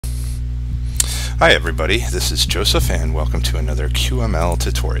Hi everybody, this is Joseph and welcome to another QML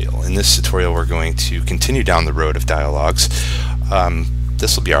tutorial. In this tutorial we're going to continue down the road of dialogues.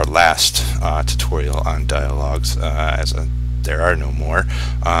 This will be our last tutorial on dialogues there are no more.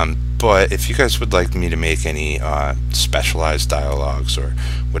 But if you guys would like me to make any specialized dialogues or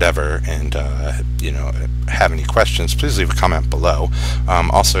whatever, and have any questions, please leave a comment below.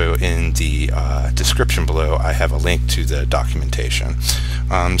 Also in the description below I have a link to the documentation.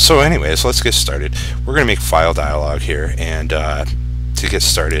 So anyways, let's get started. We're going to make FileDialog here, and to get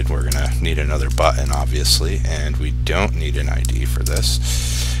started we're going to need another button, obviously, and we don't need an ID for this.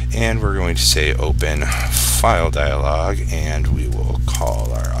 And we're going to say open FileDialog, and we will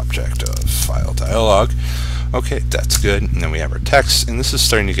call our object of FileDialog. Okay, that's good. And then we have our text, and this is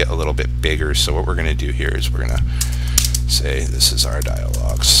starting to get a little bit bigger, so what we're going to do here is we're going to say this is our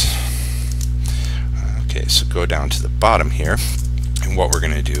dialogues. Okay, so go down to the bottom here, and what we're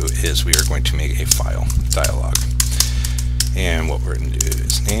going to do is we are going to make a file dialog. And what we're going to do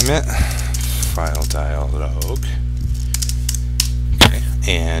is name it FileDialog.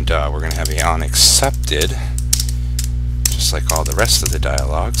 And we're going to have a onAccepted, just like all the rest of the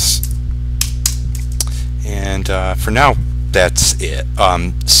dialogues. And for now, that's it.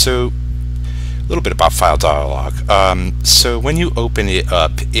 So a little bit about FileDialog. So when you open it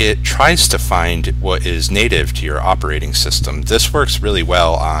up, it tries to find what is native to your operating system. This works really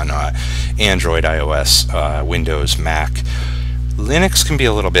well on Android, iOS, Windows, Mac. Linux can be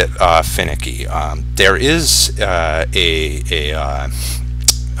a little bit finicky. There is a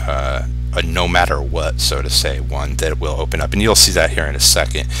no matter what, so to say, one that will open up, and you'll see that here in a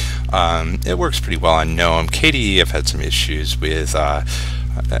second. It works pretty well on GNOME. KDE, I've had some issues with.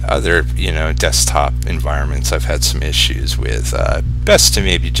 Other desktop environments I've had some issues with. Best to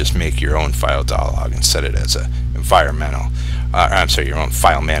maybe just make your own FileDialog and set it as a environmental. Your own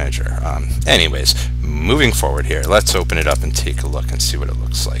file manager. Anyways, moving forward here, let's open it up and take a look and see what it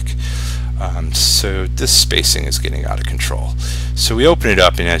looks like. So this spacing is getting out of control. So we open it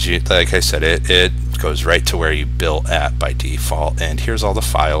up, and like I said, it goes right to where you built at by default, and here's all the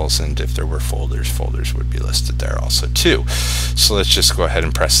files, and if there were folders would be listed there also too. So let's just go ahead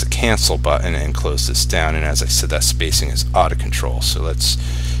and press the cancel button and close this down, and as I said, that spacing is out of control, so let's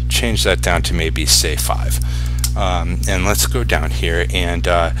change that down to maybe say 5. And let's go down here, and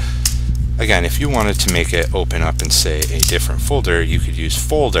again, if you wanted to make it open up and say a different folder, you could use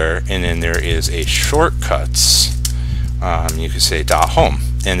folder, and then there is a shortcuts. You could say .home,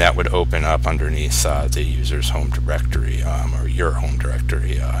 and that would open up underneath the user's home directory, or your home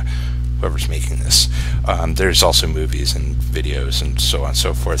directory, whoever's making this. There's also movies and videos and so on and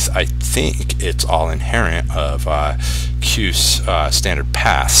so forth. I think it's all inherent of Q's standard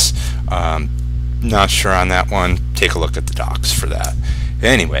paths. Not sure on that one. Take a look at the docs for that.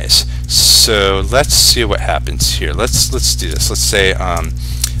 Anyways, so let's see what happens here. Let's do this. Let's say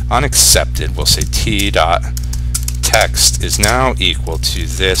onAccepted. We'll say t.text is now equal to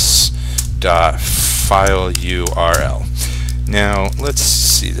this file URL. Now let's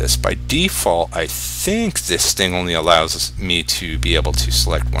see this. By default, I think this thing only allows me to be able to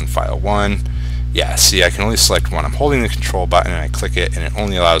select one file. Yeah, see, I can only select one. I'm holding the control button and I click it, and it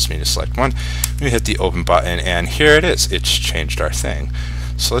only allows me to select one. We hit the open button, and here it is. It's changed our thing.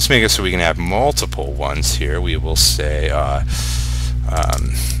 So let's make it so we can have multiple ones here. We will say, I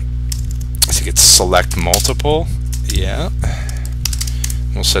think it's select multiple. Yeah.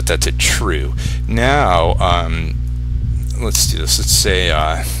 We'll set that to true. Now, let's do this. Let's say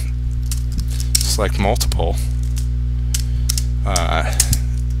select multiple.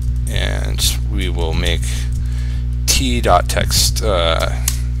 And we will make t.text,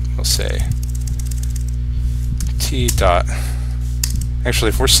 we'll say actually,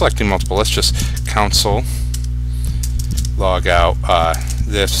 if we're selecting multiple, let's just console log out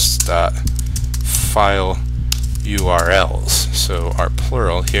this file URLs, so our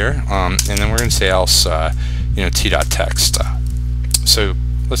plural here, and then we're going to say else t.text. So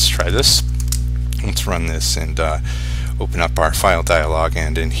let's try this. Let's run this and open up our FileDialog,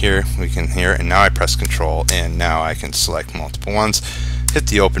 and in here we can hear, and now I press control, and now I can select multiple ones, hit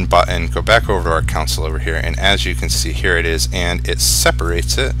the open button, go back over to our console over here, and as you can see, here it is, and it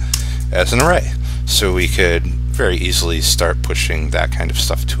separates it as an array. So we could very easily start pushing that kind of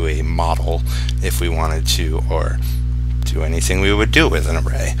stuff to a model if we wanted to, or do anything we would do with an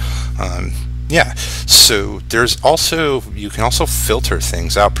array. Yeah, so there's also, you can also filter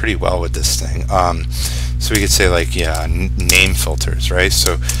things out pretty well with this thing. So we could say, like, yeah, name filters, right?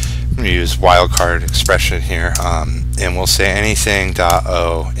 So I'm going to use wildcard expression here, and we'll say anything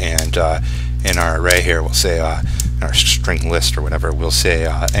 .o, and in our array here we'll say our string list or whatever, we'll say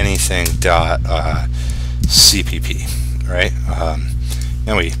anything dot cpp, right?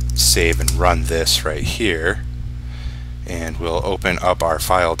 Then we save and run this right here, and we'll open up our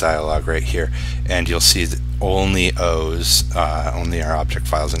file dialog right here, and you'll see that only O's, only our object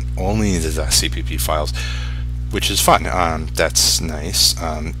files, and only the .cpp files, which is fun. That's nice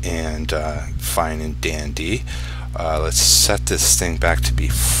and fine and dandy. Let's set this thing back to be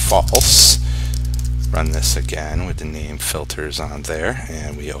false. Run this again with the name filters on there,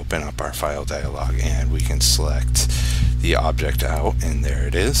 and we open up our file dialog, and we can select the object out, and there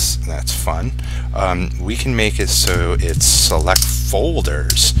it is. That's fun. We can make it so it's select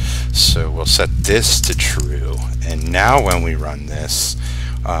folders, so we'll set this to true, and now when we run this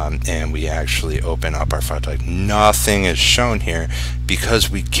and we actually open up our file dialog, nothing is shown here because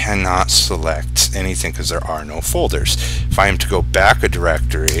we cannot select anything because there are no folders. If I am to go back a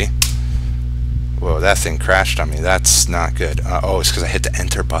directory, whoa, that thing crashed on me. That's not good. Oh, it's because I hit the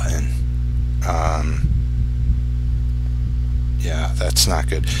enter button. Yeah, that's not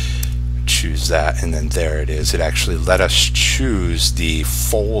good. Choose that, and then there it is. It actually let us choose the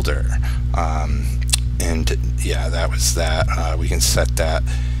folder. And yeah, that was that. We can set that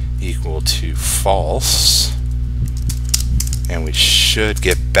equal to false, and we should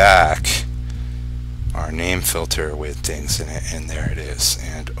get back our name filter with things in it, and there it is,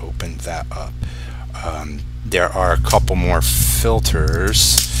 and open that up. There are a couple more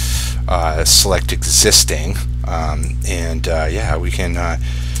filters. Select existing, and yeah, we can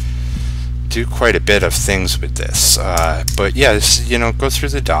do quite a bit of things with this. But yeah, this, go through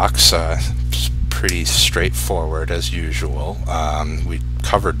the docs. It's pretty straightforward as usual. We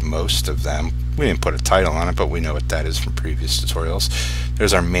covered most of them. We didn't put a title on it, but we know what that is from previous tutorials.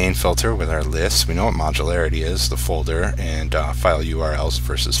 There's our main filter with our list. We know what modularity is, the folder, and file URLs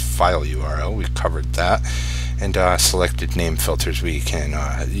versus file URL. We covered that. And selected name filters, we can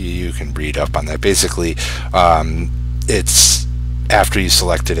you can read up on that. Basically, it's after you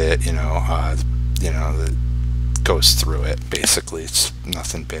selected it, it goes through it. Basically, it's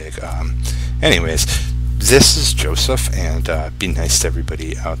nothing big. Anyways, this is Joseph, and be nice to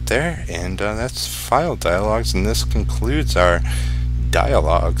everybody out there. And that's file dialogs, and this concludes our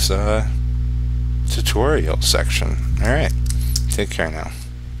dialogues tutorial section. All right, take care now.